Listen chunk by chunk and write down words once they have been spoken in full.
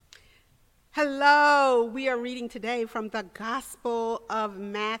Hello, we are reading today from the Gospel of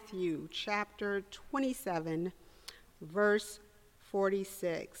Matthew, chapter 27, verse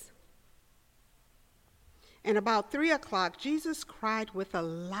 46. And about 3 o'clock, Jesus cried with a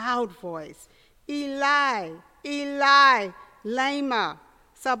loud voice, Eli, Eli, lama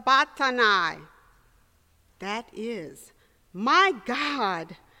sabachthani. That is, my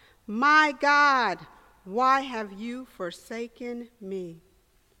God, why have you forsaken me?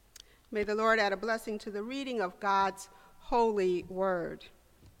 May the Lord add a blessing to the reading of God's holy word.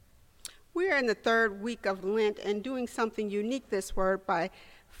 We are in the third week of Lent and doing something unique this word by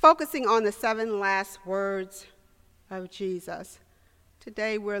focusing on the 7 last words of Jesus.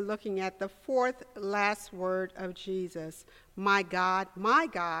 Today we're looking at the 4th last word of Jesus. My God,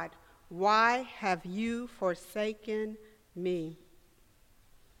 why have you forsaken me?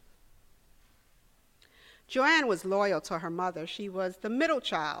 Joanne was loyal to her mother. She was the middle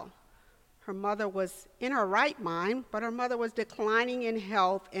child. Her mother was in her right mind, but her mother was declining in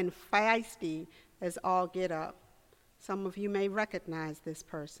health and feisty as all get up. Some of you may recognize this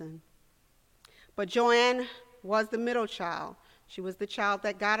person. But Joanne was the middle child. She was the child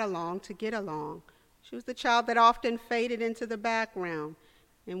that got along to get along. She was the child that often faded into the background.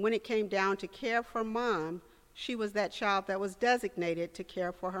 And when it came down to care for Mom, she was that child that was designated to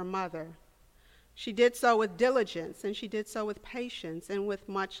care for her mother. She did so with diligence, and she did so with patience and with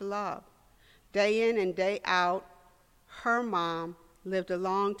much love. Day in and day out, her mom lived a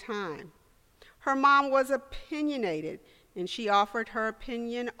long time. Her mom was opinionated, and she offered her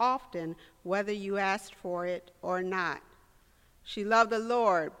opinion often, whether you asked for it or not. She loved the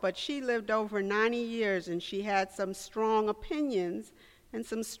Lord, but she lived over 90 years, and she had some strong opinions and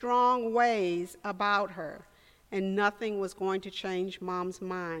some strong ways about her, and nothing was going to change Mom's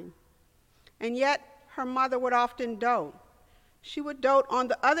mind. And yet, her mother would often dote. She would dote on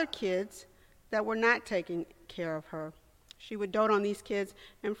the other kids that were not taking care of her. She would dote on these kids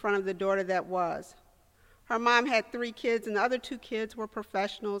in front of the daughter that was. Her mom had 3 kids, and the other 2 kids were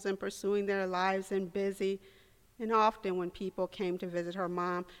professionals and pursuing their lives and busy. And often when people came to visit her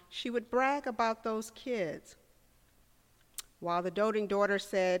mom, she would brag about those kids. While the doting daughter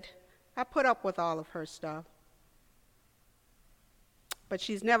said, I put up with all of her stuff. But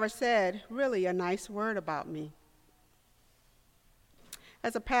she's never said really a nice word about me.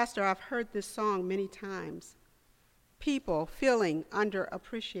 As a pastor, I've heard this song many times. People feeling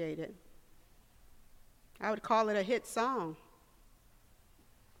underappreciated. I would call it a hit song.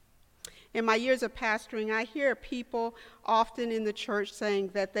 In my years of pastoring, I hear people often in the church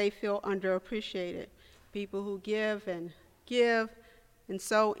saying that they feel underappreciated. People who give and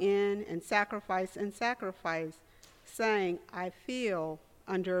sow in and sacrifice, saying, I feel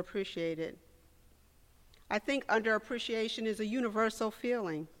underappreciated. I think underappreciation is a universal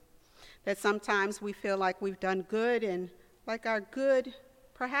feeling, that sometimes we feel like we've done good and like our good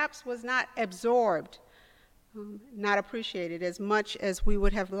perhaps was not absorbed, not appreciated as much as we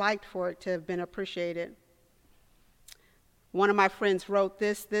would have liked for it to have been appreciated. One of my friends wrote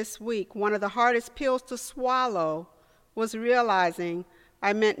this week, one of the hardest pills to swallow was realizing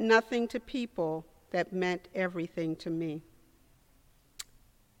I meant nothing to people that meant everything to me.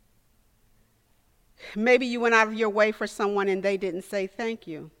 Maybe you went out of your way for someone and they didn't say thank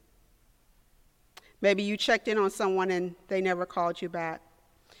you. Maybe you checked in on someone and they never called you back.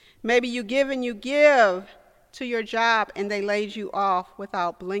 Maybe you give to your job and they laid you off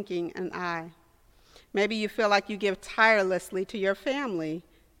without blinking an eye. Maybe you feel like you give tirelessly to your family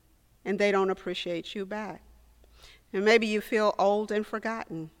and they don't appreciate you back. And maybe you feel old and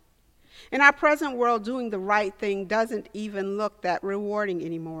forgotten. In our present world, doing the right thing doesn't even look that rewarding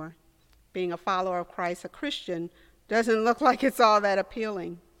anymore. Being a follower of Christ, a Christian, doesn't look like it's all that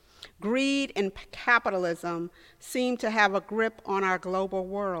appealing. Greed and capitalism seem to have a grip on our global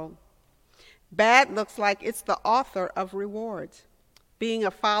world. Bad looks like it's the author of rewards. Being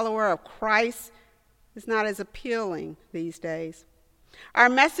a follower of Christ is not as appealing these days. Our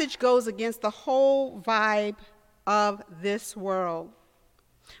message goes against the whole vibe of this world.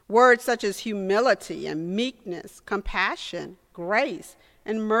 Words such as humility and meekness, compassion, grace,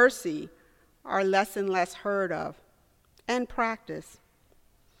 and mercy are less and less heard of and practiced.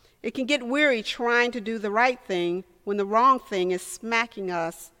 It can get weary trying to do the right thing when the wrong thing is smacking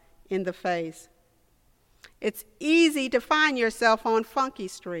us in the face. It's easy to find yourself on Funky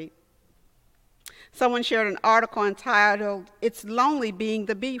Street. Someone shared an article entitled, It's Lonely Being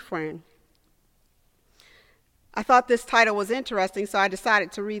the Bee Friend. I thought this title was interesting, so I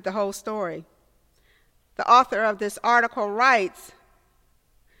decided to read the whole story. The author of this article writes,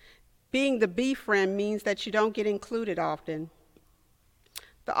 being the bee friend means that you don't get included often.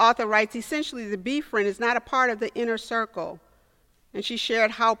 The author writes, essentially, the B friend is not a part of the inner circle. And she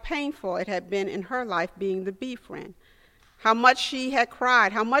shared how painful it had been in her life being the B friend, how much she had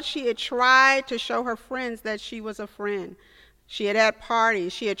cried, how much she had tried to show her friends that she was a friend. She had had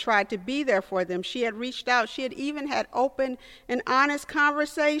parties. She had tried to be there for them. She had reached out. She had even had open and honest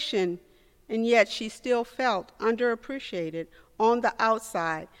conversation. And yet she still felt underappreciated on the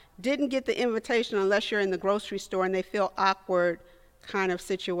outside. Didn't get the invitation unless you're in the grocery store and they feel awkward kind of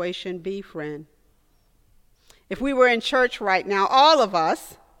situation, B friend. If we were in church right now, all of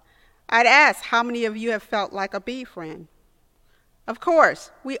us, I'd ask how many of you have felt like a B friend? Of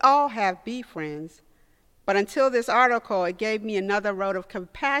course, we all have B friends. But until this article, it gave me another road of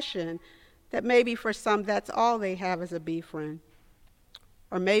compassion that maybe for some that's all they have is a B friend.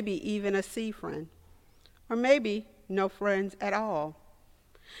 Or maybe even a C friend. Or maybe no friends at all.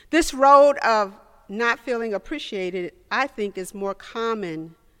 This road of not feeling appreciated, I think, is more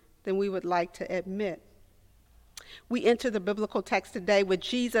common than we would like to admit. We enter the biblical text today with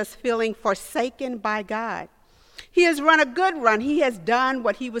Jesus feeling forsaken by God. He has run a good run. He has done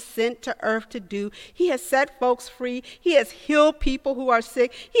what he was sent to earth to do. He has set folks free. He has healed people who are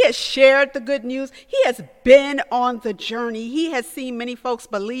sick. He has shared the good news. He has been on the journey. He has seen many folks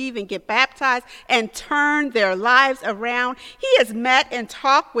believe and get baptized and turn their lives around. He has met and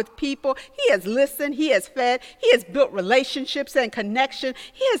talked with people. He has listened. He has fed. He has built relationships and connection.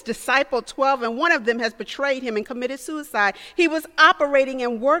 He has discipled 12, and one of them has betrayed him and committed suicide. He was operating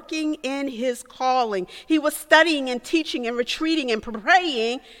and working in his calling. He was studying and teaching and retreating and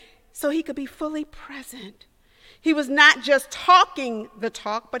praying so he could be fully present. He was not just talking the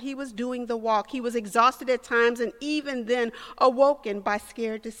talk, but he was doing the walk. He was exhausted at times and even then awoken by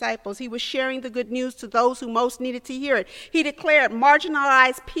scared disciples. He was sharing the good news to those who most needed to hear it. He declared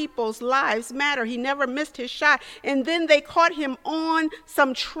marginalized people's lives matter. He never missed his shot. And then they caught him on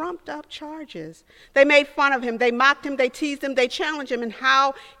some trumped up charges. They made fun of him. They mocked him. They teased him. They challenged him, and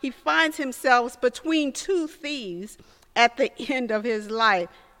how he finds himself between two thieves at the end of his life.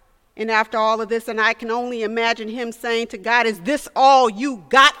 And after all of this, and I can only imagine him saying to God, is this all you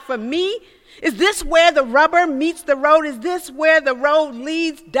got for me? Is this where the rubber meets the road? Is this where the road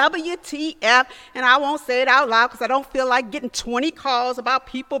leads? WTF? And I won't say it out loud because I don't feel like getting 20 calls about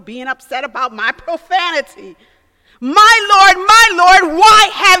people being upset about my profanity. My Lord, why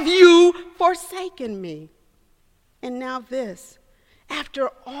have you forsaken me? And now this, after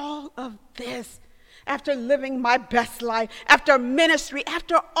all of this, after living my best life, after ministry,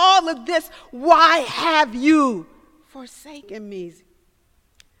 after all of this, why have you forsaken me?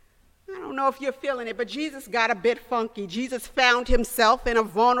 I don't know if you're feeling it, but Jesus got a bit funky. Jesus found himself in a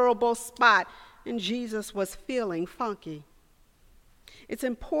vulnerable spot, and Jesus was feeling funky. It's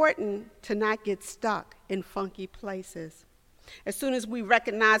important to not get stuck in funky places. As soon as we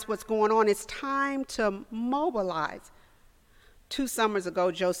recognize what's going on, it's time to mobilize. 2 summers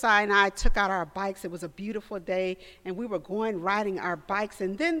ago, Josiah and I took out our bikes. It was a beautiful day, and we were riding our bikes.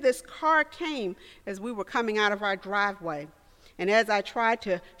 And then this car came as we were coming out of our driveway. And as I tried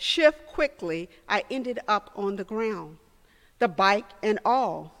to shift quickly, I ended up on the ground, the bike and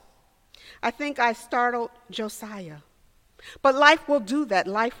all. I think I startled Josiah. But life will do that.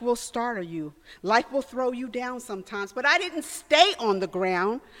 Life will startle you. Life will throw you down sometimes. But I didn't stay on the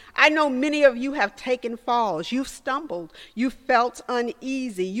ground. I know many of you have taken falls. You've stumbled. You felt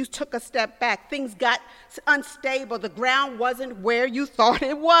uneasy. You took a step back. Things got unstable. The ground wasn't where you thought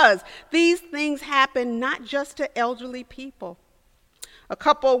it was. These things happen not just to elderly people. A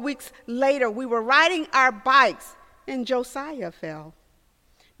couple of weeks later, we were riding our bikes, and Josiah fell.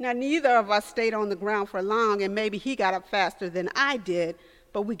 Now, neither of us stayed on the ground for long, and maybe he got up faster than I did,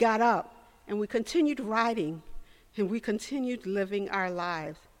 but we got up, and we continued riding, and we continued living our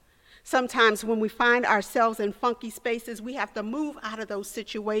lives. Sometimes when we find ourselves in funky spaces, we have to move out of those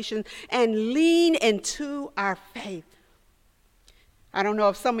situations and lean into our faith. I don't know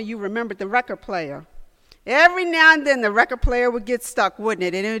if some of you remember the record player. Every now and then the record player would get stuck, wouldn't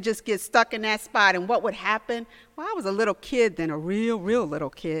it? And it would just get stuck in that spot. And what would happen? Well, I was a little kid then, a real little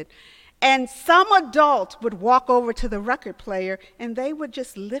kid. And some adult would walk over to the record player, and they would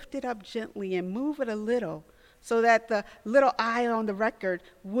just lift it up gently and move it a little so that the little eye on the record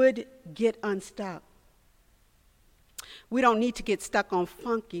would get unstuck. We don't need to get stuck on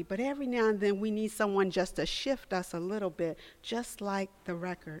funky, but every now and then we need someone just to shift us a little bit, just like the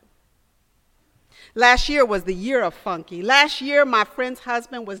record. Last year was the year of funky. Last year, my friend's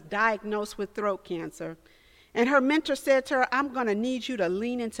husband was diagnosed with throat cancer. And her mentor said to her, I'm going to need you to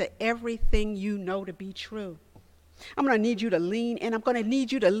lean into everything you know to be true. I'm going to need you to lean in. I'm going to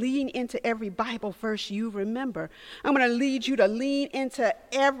need you to lean into every Bible verse you remember. I'm going to need you to lean into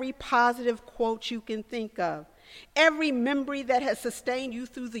every positive quote you can think of. Every memory that has sustained you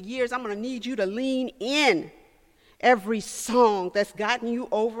through the years, I'm going to need you to lean in. Every song that's gotten you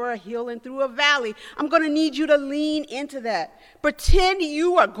over a hill and through a valley, I'm going to need you to lean into that. Pretend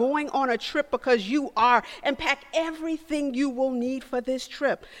you are going on a trip because you are, and pack everything you will need for this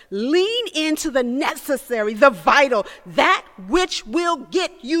trip. Lean into the necessary, the vital, that which will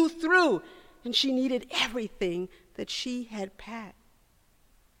get you through. And she needed everything that she had packed.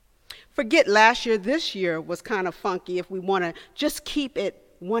 Forget last year. This year was kind of funky if we want to just keep it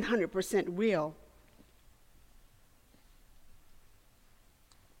 100% real.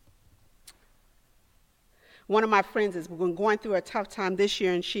 One of my friends has been going through a tough time this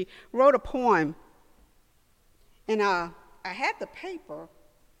year, and she wrote a poem. And I had the paper.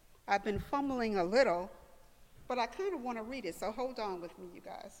 I've been fumbling a little, but I kind of want to read it, so hold on with me, you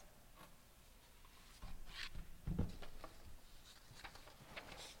guys.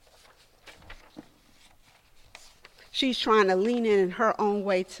 She's trying to lean in her own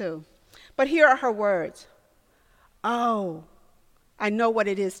way, too. But here are her words. Oh, I know what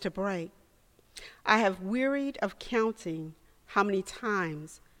it is to break. I have wearied of counting how many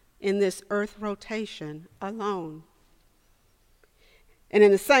times in this earth rotation alone. And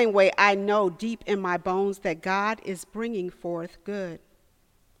in the same way, I know deep in my bones that God is bringing forth good,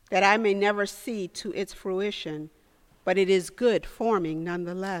 that I may never see to its fruition, but it is good forming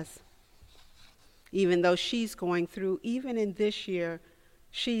nonetheless. Even though she's going through, even in this year,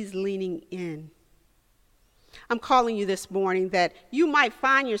 she's leaning in. I'm calling you this morning that you might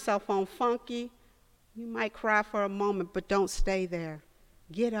find yourself on funky. You might cry for a moment, but don't stay there.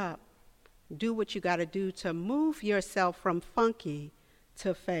 Get up. Do what you got to do to move yourself from funky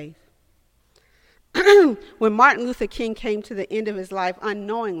to faith. When Martin Luther King came to the end of his life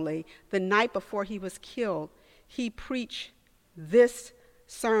unknowingly, the night before he was killed, he preached this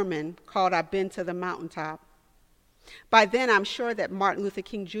sermon called I've Been to the Mountaintop. By then, I'm sure that Martin Luther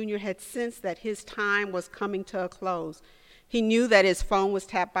King Jr. had sensed that his time was coming to a close. He knew that his phone was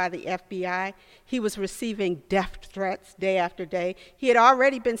tapped by the FBI. He was receiving death threats day after day. He had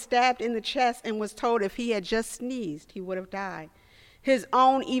already been stabbed in the chest and was told if he had just sneezed, he would have died. His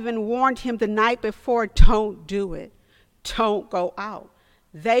own even warned him the night before, don't do it. Don't go out.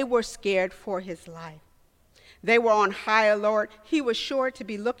 They were scared for his life. They were on high alert. He was sure to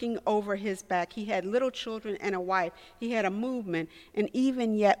be looking over his back. He had little children and a wife. He had a movement. And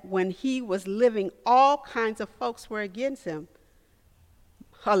even yet, when he was living, all kinds of folks were against him.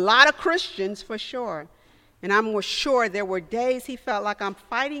 A lot of Christians, for sure. And I'm sure there were days he felt like I'm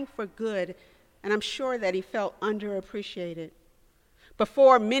fighting for good, and I'm sure that he felt underappreciated.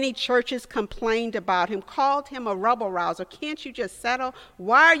 Before, many churches complained about him, called him a rebel rouser. Can't you just settle?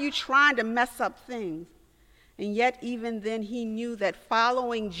 Why are you trying to mess up things? And yet, even then, he knew that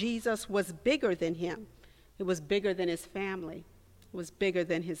following Jesus was bigger than him. It was bigger than his family. It was bigger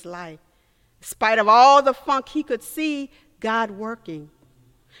than his life. In spite of all the funk, he could see God working.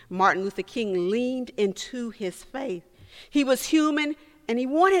 Martin Luther King leaned into his faith. He was human, and he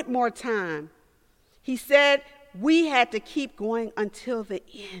wanted more time. He said we had to keep going until the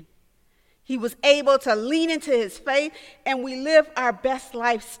end. He was able to lean into his faith, and we live our best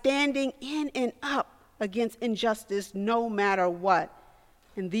life standing in and up against injustice no matter what.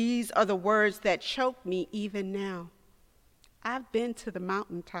 And these are the words that choke me even now. I've been to the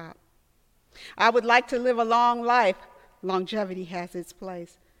mountaintop. I would like to live a long life. Longevity has its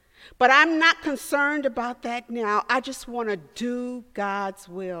place. But I'm not concerned about that now. I just want to do God's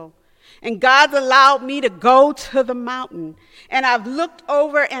will. And God's allowed me to go to the mountain. And I've looked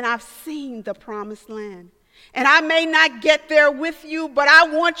over and I've seen the promised land. And I may not get there with you, but I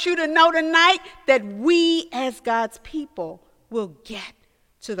want you to know tonight that we as God's people will get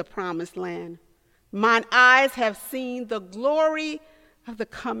to the promised land. Mine eyes have seen the glory of the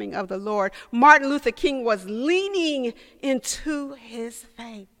coming of the Lord. Martin Luther King was leaning into his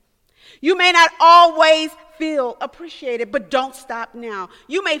faith. You may not always feel appreciated, but don't stop now.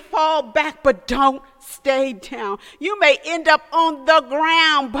 You may fall back, but don't stay down. You may end up on the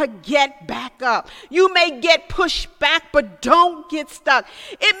ground, but get back up. You may get pushed back, but don't get stuck.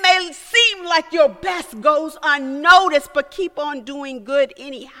 It may seem like your best goes unnoticed, but keep on doing good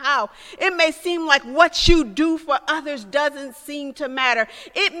anyhow. It may seem like what you do for others doesn't seem to matter.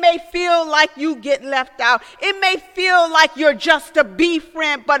 It may feel like you get left out. It may feel like you're just a B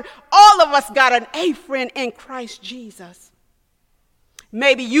friend, but all of us got an A friend in Christ Jesus.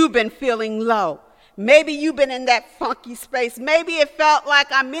 Maybe you've been feeling low. Maybe you've been in that funky space. Maybe it felt like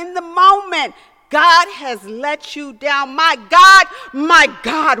I'm in the moment God has let you down. My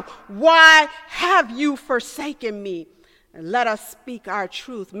God, why have you forsaken me? And let us speak our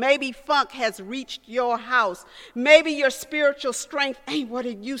truth. Maybe funk has reached your house. Maybe your spiritual strength ain't what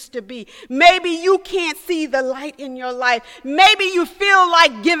it used to be. Maybe you can't see the light in your life. Maybe you feel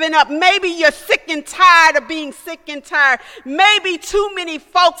like giving up. Maybe you're sick and tired of being sick and tired. Maybe too many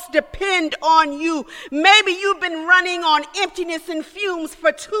folks depend on you. Maybe you've been running on emptiness and fumes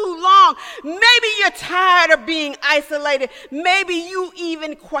for too long. Maybe you're tired of being isolated. Maybe you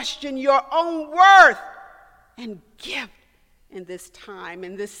even question your own worth and gift in this time,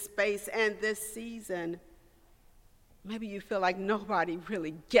 in this space, and this season. Maybe you feel like nobody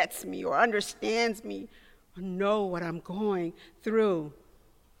really gets me or understands me or know what I'm going through.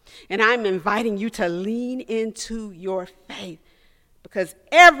 And I'm inviting you to lean into your faith, because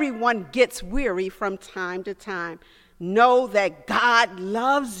everyone gets weary from time to time. Know that God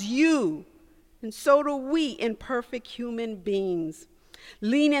loves you, and so do we, imperfect human beings.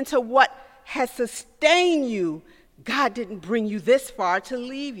 Lean into what has sustained you. God didn't bring you this far to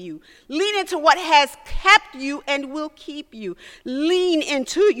leave you. Lean into what has kept you and will keep you. Lean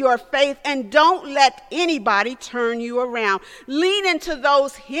into your faith and don't let anybody turn you around. Lean into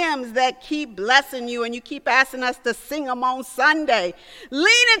those hymns that keep blessing you and you keep asking us to sing them on Sunday.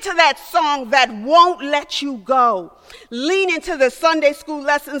 Lean into that song that won't let you go. Lean into the Sunday school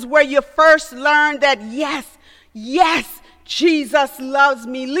lessons where you first learned that yes, Jesus loves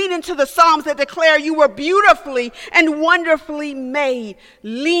me. Lean into the Psalms that declare you were beautifully and wonderfully made.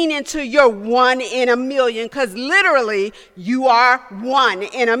 Lean into your 1 in a million, because literally you are 1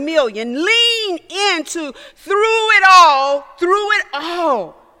 in a million. Lean into through it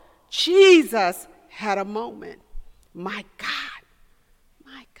all, Jesus had a moment. My God,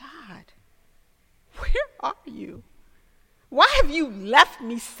 where are you? Why have you left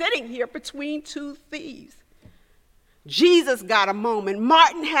me sitting here between two thieves? Jesus got a moment.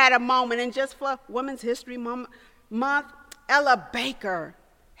 Martin had a moment. And just for Women's History Month, Ella Baker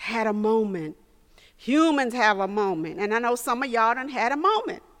had a moment. Humans have a moment. And I know some of y'all done had a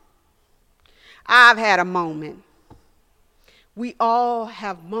moment. I've had a moment. We all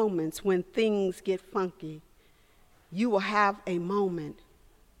have moments when things get funky. You will have a moment,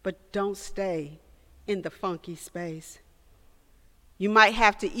 but don't stay in the funky space. You might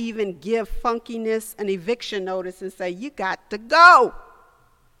have to even give funkiness an eviction notice and say, you got to go.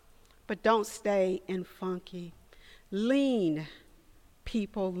 But don't stay in funky. Lean,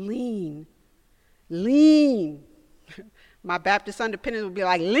 people, lean. Lean. My Baptist underpinnings would be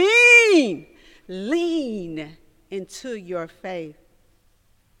like, lean. Lean into your faith.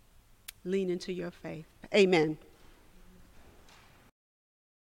 Lean into your faith. Amen.